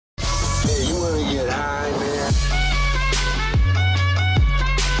Hey, you wanna get high, man?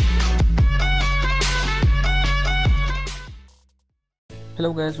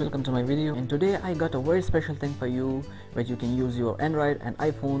 Hello guys, welcome to my video, and today I got a very special thing for you where you can use your Android and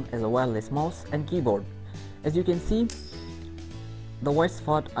iPhone as a wireless mouse and keyboard. As you can see, the white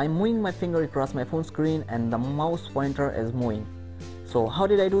spot, I'm moving my finger across my phone screen and the mouse pointer is moving. So how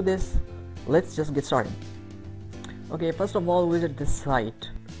did I do this? Let's just get started. Okay, first of all, visit this site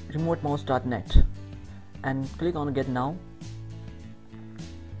remotemouse.net and click on Get Now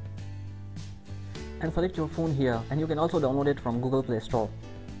and select your phone here, and you can also download it from Google Play Store,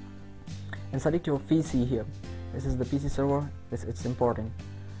 and select your PC here. This is the PC server. It's important.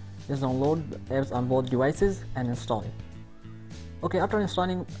 Just download the apps on both devices and install it. Okay, after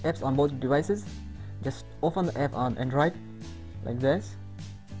installing apps on both devices, just open the app on Android like this.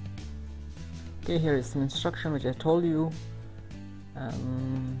 Okay, here is some instruction which I told you.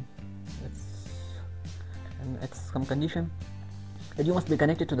 It's some condition that you must be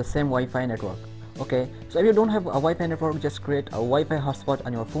connected to the same Wi-Fi network. Okay, so if you don't have a Wi-Fi network, just create a Wi-Fi hotspot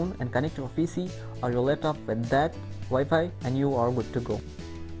on your phone and connect your PC or your laptop with that Wi-Fi and you are good to go.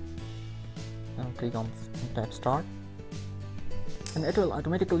 Now click on tap Start and it will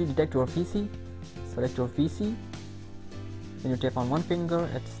automatically detect your PC. Select your PC. When you tap on one finger,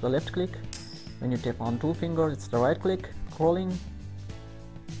 it's the left click. When you tap on two fingers, it's the right click. Scrolling,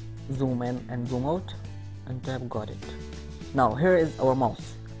 zoom in and zoom out and tap Got it. Now here is our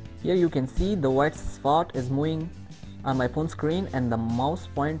mouse. Here you can see the white spot is moving on my phone screen and the mouse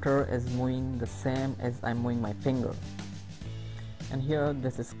pointer is moving the same as I'm moving my finger. And here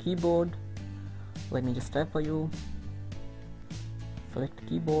this is keyboard. Let me just type for you. Select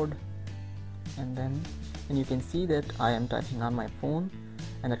keyboard and you can see that I am typing on my phone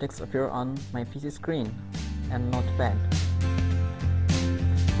and the text appear on my PC screen and notepad.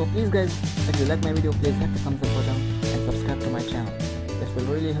 So please guys, if you like my video, please hit the thumbs up button and subscribe to my channel. This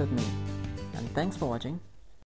will really help me, and thanks for watching.